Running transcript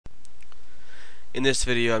In this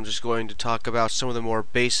video, I'm just going to talk about some of the more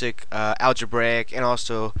basic algebraic and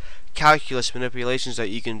also calculus manipulations that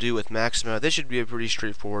you can do with Maxima. This should be a pretty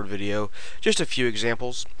straightforward video, just a few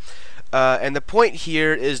examples. And the point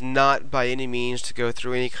here is not by any means to go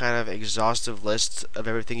through any kind of exhaustive list of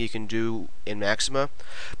everything you can do in Maxima,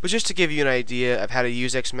 but just to give you an idea of how to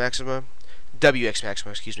use X Maxima. WX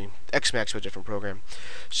Maxima, excuse me. X Maxima, a different program.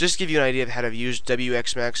 So just to give you an idea of how to use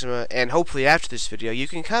WX Maxima, and hopefully after this video you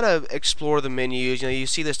can kind of explore the menus. You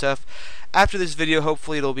see this stuff. After this video,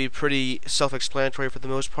 hopefully it'll be pretty self-explanatory for the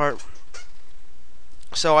most part.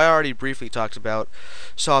 So I already briefly talked about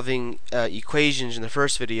solving equations in the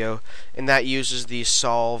first video, and that uses the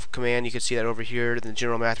solve command. You can see that over here in the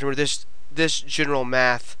general math. Remember, this general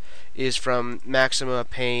math is from Maxima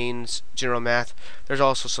Payne's general math. There's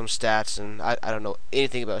also some stats, and I don't know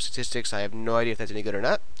anything about statistics. I have no idea if that's any good or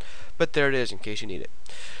not, but there it is in case you need it.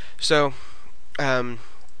 So, general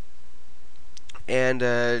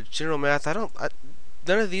math, none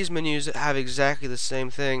of these menus have exactly the same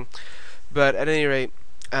thing, but at any rate,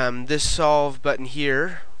 this solve button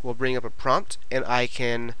here will bring up a prompt, and I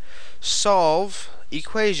can solve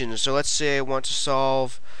equations. So let's say I want to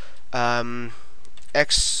solve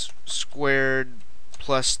x squared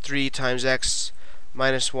plus 3 times x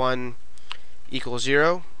minus 1 equals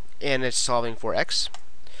 0, and it's solving for x.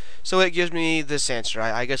 So it gives me this answer.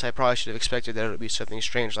 I guess I probably should have expected that it would be something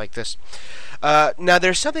strange like this. Now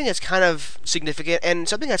there's something that's kind of significant and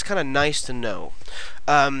something that's kind of nice to know.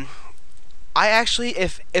 I actually,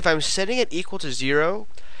 if I'm setting it equal to 0,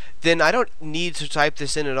 then I don't need to type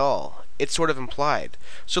this in at all. It's sort of implied.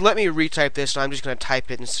 So let me retype this, and I'm just going to type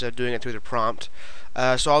it instead of doing it through the prompt.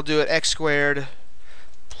 So I'll do it x squared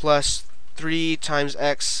plus 3 times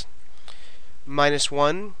x minus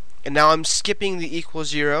 1, and now I'm skipping the equal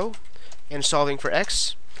 0 and solving for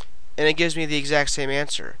x, and it gives me the exact same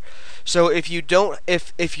answer. So if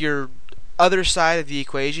your other side of the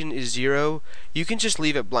equation is 0, you can just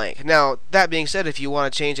leave it blank. Now that being said, if you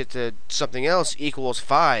want to change it to something else equals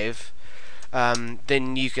 5,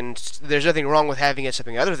 then you can. There's nothing wrong with having it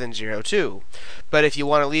something other than 0 too. But if you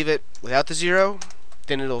want to leave it without the 0,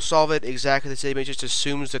 then it'll solve it exactly the same. It just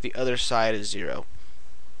assumes that the other side is 0.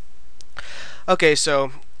 Okay,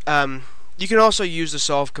 so you can also use the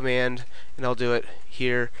solve command, and I'll do it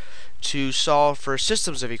here, to solve for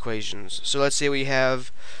systems of equations. So let's say we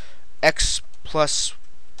have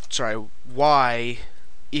y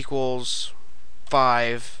equals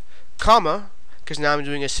 5, comma, because now I'm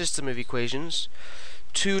doing a system of equations,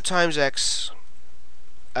 2 times x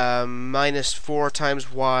minus 4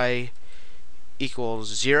 times y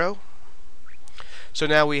equals 0. So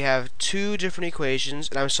now we have two different equations,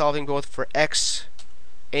 and I'm solving both for x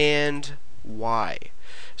and y.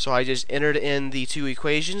 So I just entered in the two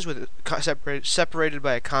equations with separated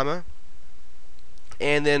by a comma,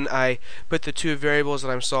 and then I put the two variables that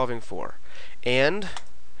I'm solving for, and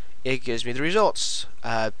it gives me the results,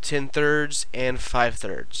 10/3 and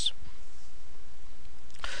 5/3.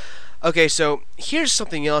 Okay, so here's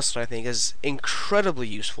something else that I think is incredibly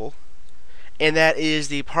useful, and that is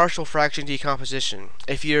the partial fraction decomposition.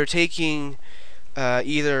 If you're taking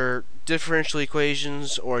either differential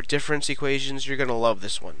equations or difference equations, you're going to love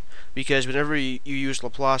this one, because whenever you use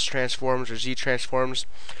Laplace transforms or Z transforms,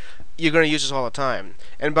 you're going to use this all the time.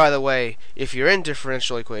 And by the way, if you're in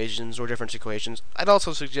differential equations or difference equations, I'd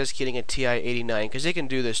also suggest getting a TI-89, because they can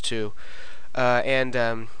do this too,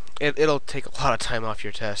 it'll take a lot of time off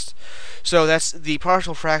your test. So that's the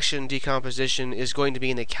partial fraction decomposition is going to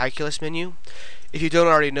be in the calculus menu. If you don't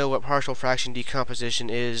already know what partial fraction decomposition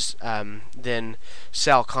is, then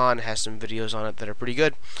Sal Khan has some videos on it that are pretty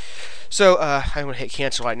good. So I'm going to hit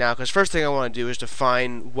cancel right now, because first thing I want to do is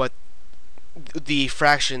define what the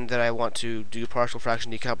fraction that I want to do partial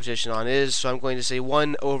fraction decomposition on is. So I'm going to say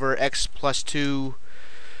 1 over x plus 2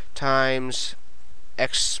 times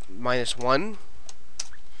x minus 1.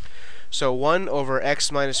 So 1 over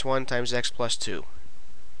x minus 1 times x plus 2.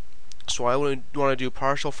 So I want to do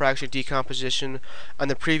partial fraction decomposition on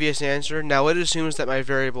the previous answer. Now it assumes that my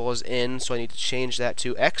variable is n, so I need to change that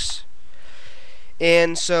to x.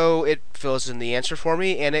 And so it fills in the answer for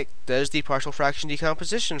me, and it does the partial fraction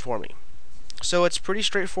decomposition for me. So it's pretty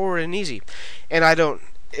straightforward and easy. And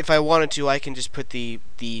if I wanted to, I can just put the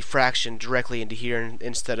fraction directly into here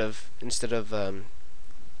instead of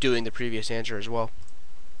doing the previous answer as well.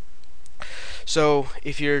 So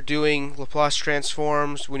if you're doing Laplace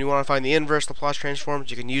transforms, when you want to find the inverse Laplace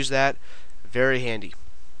transforms, you can use that. Very handy.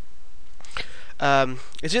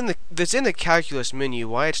 It's in the calculus menu.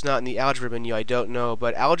 Why it's not in the algebra menu, I don't know.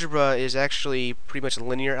 But algebra is actually pretty much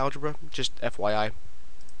linear algebra. Just FYI.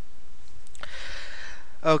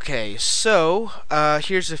 Okay, so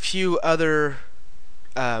here's a few other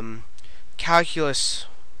calculus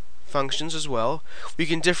functions as well. We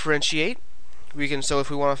can differentiate. So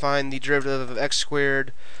if we want to find the derivative of x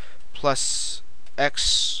squared plus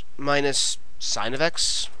x minus sine of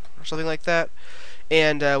x or something like that,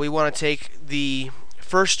 and we want to take the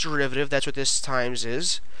first derivative, that's what this times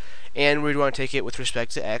is, and we want to take it with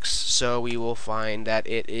respect to x, so we will find that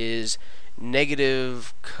it is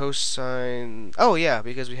negative cosine, oh yeah,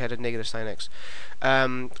 because we had a negative sine x,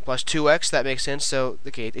 plus 2x, that makes sense. So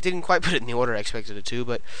okay, it didn't quite put it in the order I expected it to,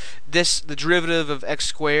 but the derivative of x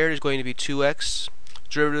squared is going to be 2x,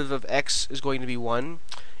 derivative of x is going to be 1,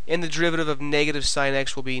 and the derivative of negative sine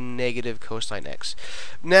x will be negative cosine x.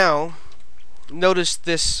 Now, notice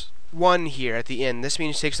this 1 here at the end. This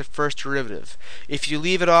means it takes the first derivative. If you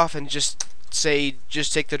leave it off and just take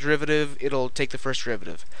the derivative, it'll take the first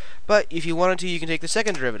derivative. But if you wanted to, you can take the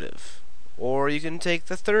second derivative, or you can take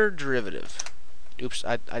the third derivative. Oops,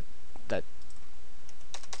 sorry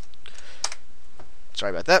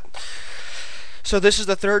about that. So this is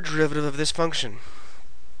the third derivative of this function.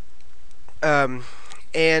 And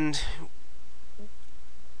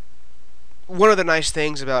one of the nice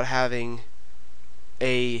things about having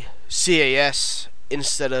a CAS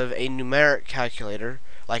instead of a numeric calculator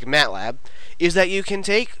like MATLAB is that you can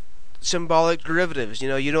take symbolic derivatives. You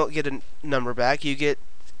know, you don't get a number back, you get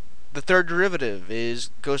the third derivative is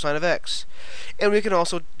cosine of x. And we can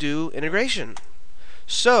also do integration.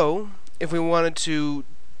 So if we wanted to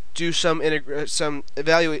do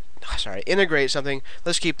integrate something,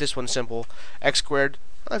 let's keep this one simple. X squared,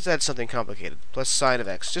 let's add something complicated, plus sine of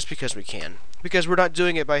x, just because we can. Because we're not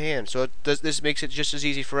doing it by hand, so this makes it just as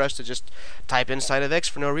easy for us to just type in sine of x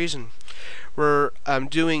for no reason. We're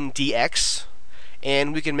doing dx,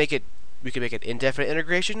 and we can make it indefinite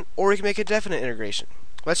integration, or we can make it definite integration.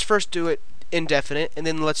 Let's first do it indefinite, and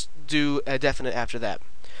then let's do a definite after that.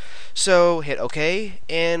 So hit OK,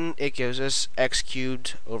 and it gives us x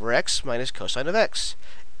cubed over x minus cosine of x.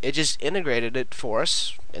 It just integrated it for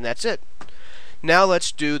us, and that's it. Now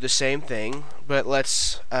let's do the same thing, but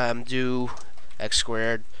let's do x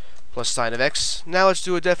squared plus sine of x. Now let's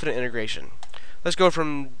do a definite integration. Let's go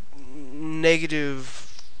from -2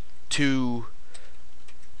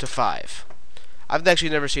 to 5. I've actually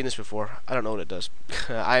never seen this before. I don't know what it does.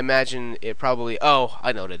 I imagine it probably... Oh,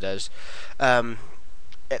 I know what it does.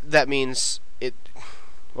 That means it...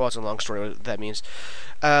 Well, it's a long story what that means.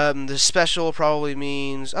 The special probably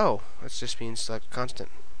means... Oh, that just means like constant.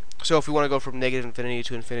 So if we want to go from negative infinity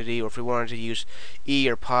to infinity, or if we wanted to use e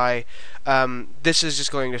or pi, this is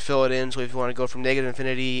just going to fill it in. So if you want to go from negative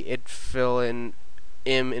infinity, it'd fill in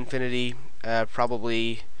m infinity,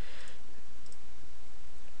 probably...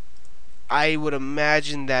 I would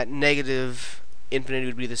imagine that negative infinity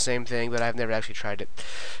would be the same thing, but I've never actually tried it.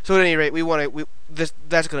 So at any rate,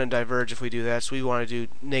 that's going to diverge if we do that. So we want to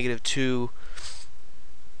do -2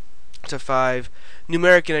 to 5.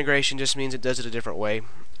 Numeric integration just means it does it a different way.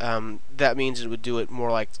 That means it would do it more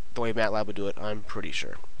like the way MATLAB would do it, I'm pretty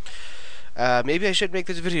sure. Maybe I should make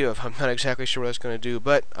this video if I'm not exactly sure what it's going to do,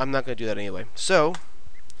 but I'm not going to do that anyway. So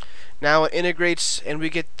now it integrates, and we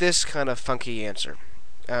get this kind of funky answer.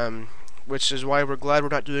 Which is why we're glad we're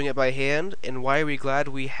not doing it by hand, and why we're glad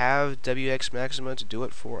we have WX Maxima to do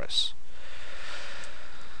it for us.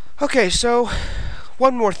 Okay, so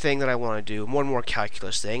one more thing that I want to do, one more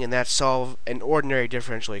calculus thing, and that's solve an ordinary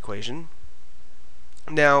differential equation.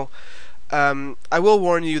 Now, I will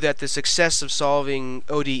warn you that the success of solving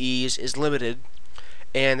ODEs is limited,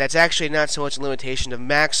 and that's actually not so much a limitation of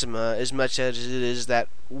Maxima as much as it is that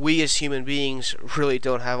we as human beings really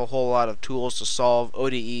don't have a whole lot of tools to solve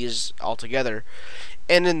ODEs altogether.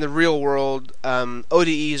 And in the real world,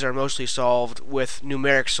 ODEs are mostly solved with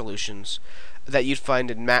numeric solutions that you'd find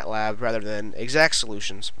in MATLAB rather than exact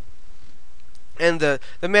solutions. And the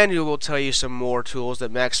manual will tell you some more tools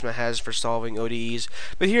that Maxima has for solving ODEs,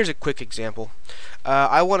 but here's a quick example.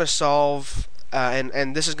 I want to solve...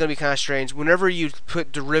 and this is going to be kind of strange. Whenever you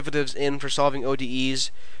put derivatives in for solving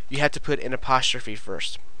ODEs, you have to put an apostrophe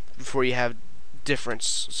first before you have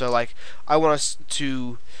difference. So, like, I want us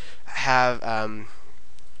to have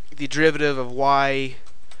the derivative of y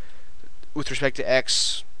with respect to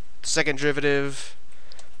x, second derivative,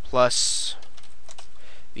 plus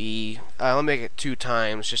the let me make it 2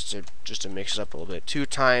 times just to mix it up a little bit. 2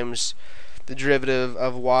 times the derivative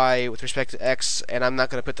of y with respect to x, and I'm not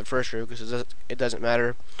going to put the first row because it doesn't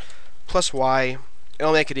matter, plus y, and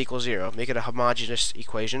I'll make it equal 0, make it a homogeneous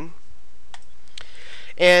equation,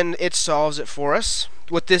 and it solves it for us.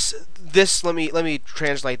 With this let me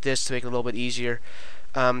translate this to make it a little bit easier.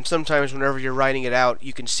 Sometimes whenever you're writing it out,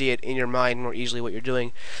 you can see it in your mind more easily what you're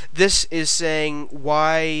doing. This is saying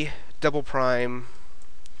y double prime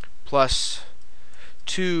plus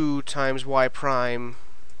 2 times y prime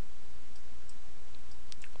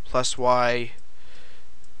plus y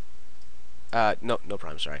no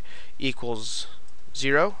prime, sorry, equals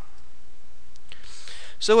 0.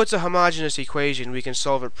 So it's a homogeneous equation. We can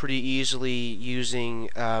solve it pretty easily using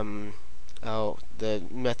the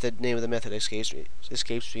name of the method escapes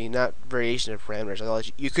me. Not variation of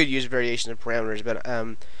parameters. You could use variation of parameters, but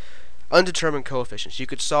undetermined coefficients. You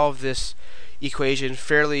could solve this equation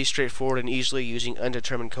fairly straightforward and easily using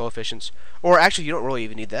undetermined coefficients. Or actually, you don't really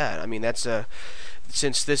even need that. I mean, that's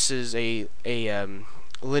since this is a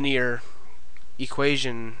linear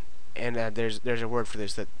equation, and there's a word for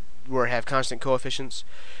this, that where it have constant coefficients,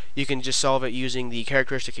 you can just solve it using the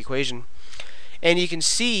characteristic equation. And you can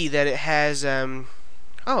see that it has, it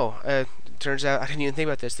turns out I didn't even think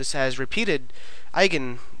about this. This has repeated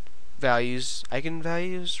eigenvalues,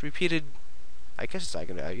 repeated, I guess it's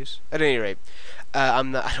eigenvalues. At any rate, I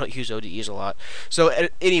don't use ODEs a lot. So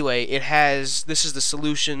anyway, this is the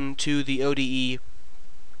solution to the ODE.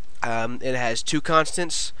 It has two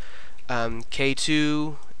constants,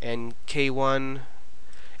 K2 and K1,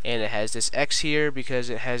 and it has this x here because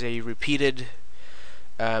it has a repeated.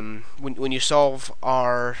 When you solve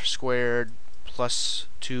r squared plus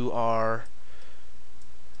 2r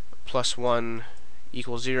plus 1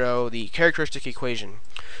 equals 0, the characteristic equation.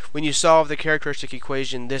 When you solve the characteristic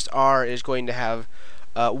equation, this r is going to have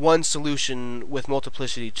one solution with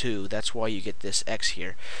multiplicity 2. That's why you get this x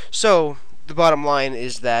here. So the bottom line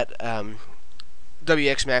is that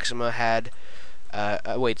WX Maxima had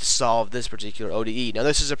a way to solve this particular ODE. Now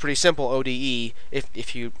this is a pretty simple ODE.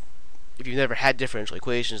 If you've never had differential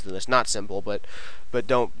equations, then it's not simple. But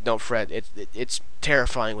don't fret. It's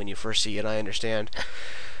terrifying when you first see it. I understand.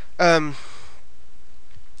 But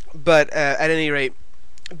at any rate,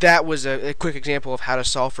 that was a quick example of how to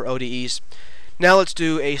solve for ODEs. Now let's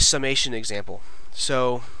do a summation example.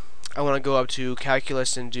 So I want to go up to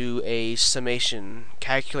calculus and do a summation.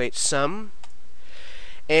 Calculate sum.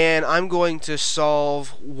 And I'm going to solve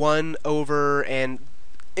 1 over, and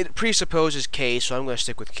it presupposes k, so I'm going to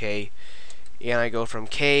stick with k. And I go from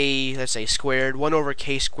k, let's say squared, 1 over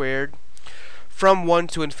k squared, from 1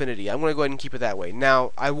 to infinity. I'm going to go ahead and keep it that way.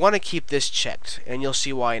 Now, I want to keep this checked, and you'll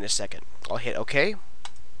see why in a second. I'll hit OK.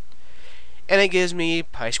 And it gives me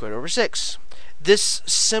pi squared over 6. This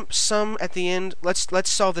simp sum at the end, let's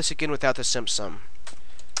solve this again without the simp sum.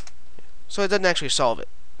 So it doesn't actually solve it.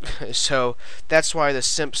 So that's why the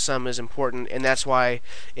simp sum is important, and that's why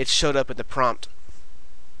it showed up in the prompt.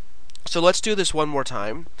 So let's do this one more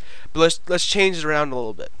time, but let's change it around a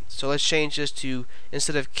little bit. So let's change this to,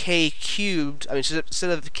 instead of k cubed, instead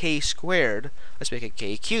of k squared, let's make it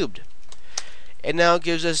k cubed. And now it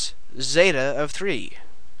gives us zeta of 3.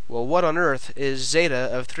 Well, what on earth is zeta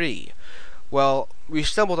of 3? Well, we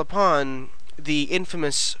stumbled upon the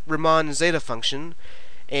infamous Riemann zeta function,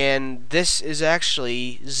 and this is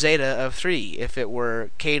actually zeta of 3. If it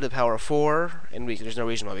were k to the power of 4, and there's no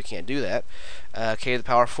reason why we can't do that, k to the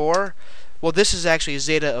power of 4, well, this is actually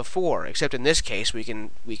zeta of 4, except in this case we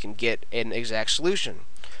can get an exact solution.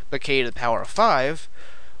 But k to the power of 5,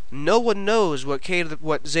 no one knows what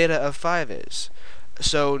what zeta of 5 is.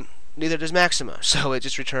 So neither does Maxima. So it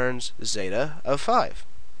just returns zeta of 5.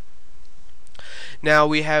 Now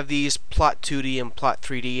we have these plot 2D and plot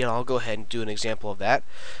 3D, and I'll go ahead and do an example of that.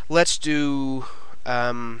 Let's do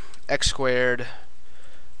x squared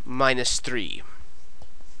minus 3.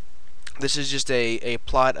 This is just a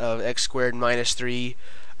plot of x squared minus 3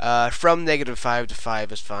 from -5 to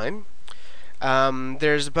 5 is fine.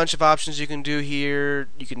 There's a bunch of options you can do here.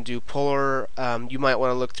 You can do polar. You might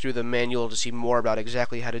want to look through the manual to see more about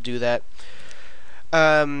exactly how to do that.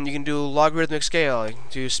 You can do logarithmic scale. You can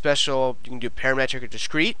do special. You can do parametric or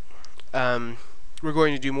discrete. We're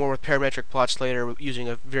going to do more with parametric plots later, using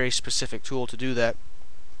a very specific tool to do that.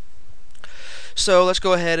 So let's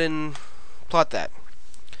go ahead and plot that.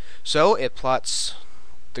 So it plots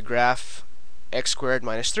the graph x squared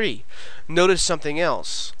minus 3. Notice something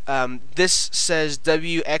else. This says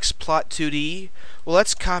WX plot 2D. Well,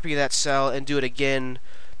 let's copy that cell and do it again,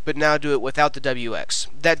 but now do it without the WX.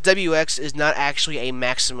 That WX is not actually a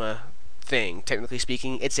Maxima thing, technically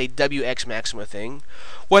speaking. It's a WX Maxima thing.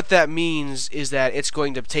 What that means is that it's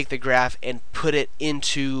going to take the graph and put it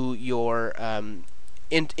into your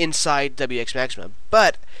inside WX Maxima.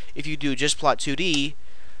 But if you do just plot 2D,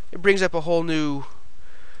 it brings up a whole new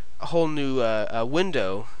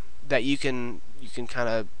window that you can kind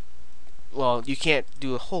of well, you can't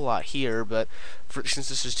do a whole lot here, but since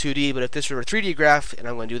this is 2D, but if this were a 3D graph, and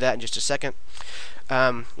I'm going to do that in just a second.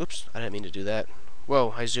 Oops, I didn't mean to do that.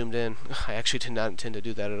 Whoa, I zoomed in. I actually did not intend to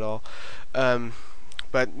do that at all.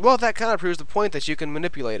 But, well, that kind of proves the point that you can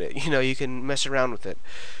manipulate it. You know, you can mess around with it.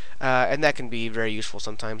 And that can be very useful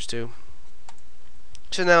sometimes, too.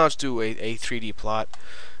 So now let's do a 3D plot.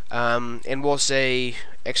 And we'll say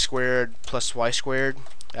x squared plus y squared.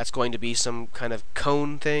 That's going to be some kind of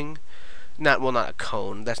cone thing. Not a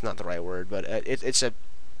cone. That's not the right word, but it's a...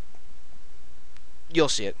 You'll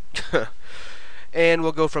see it. And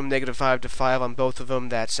we'll go from -5 to 5 on both of them.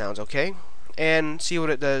 That sounds okay. And see what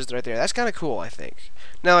it does right there. That's kind of cool, I think.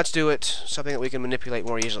 Now let's do it, something that we can manipulate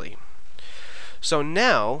more easily. So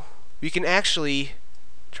now we can actually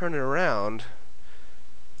turn it around.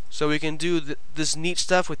 So we can do this neat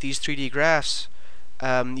stuff with these 3D graphs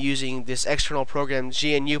using this external program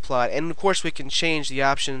GNUplot. And of course we can change the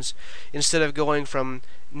options. Instead of going from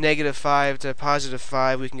 -5 to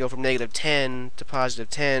 +5, we can go from -10 to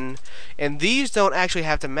 +10. And these don't actually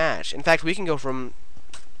have to match. In fact, we can go from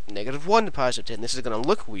 -1 to +10. This is going to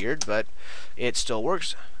look weird, but it still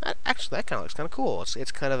works. Actually, that kind of looks kind of cool.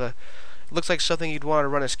 It's kind of a... looks like something you'd want to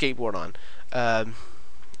run a skateboard on.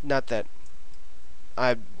 Not that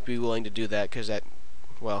I'd be willing to do that, because that...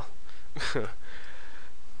 well...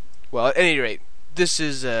 well, at any rate, this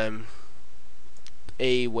is a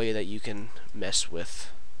way that you can mess with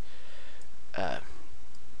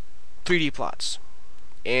 3D plots.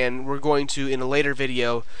 And we're going to, in a later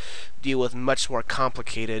video, deal with much more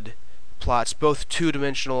complicated plots, both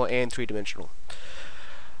 2-dimensional and 3-dimensional.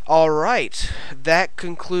 Alright, that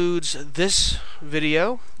concludes this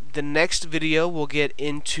video. The next video we'll get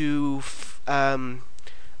into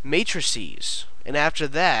matrices, and after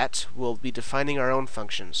that we'll be defining our own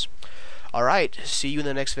functions. Alright, see you in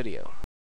the next video.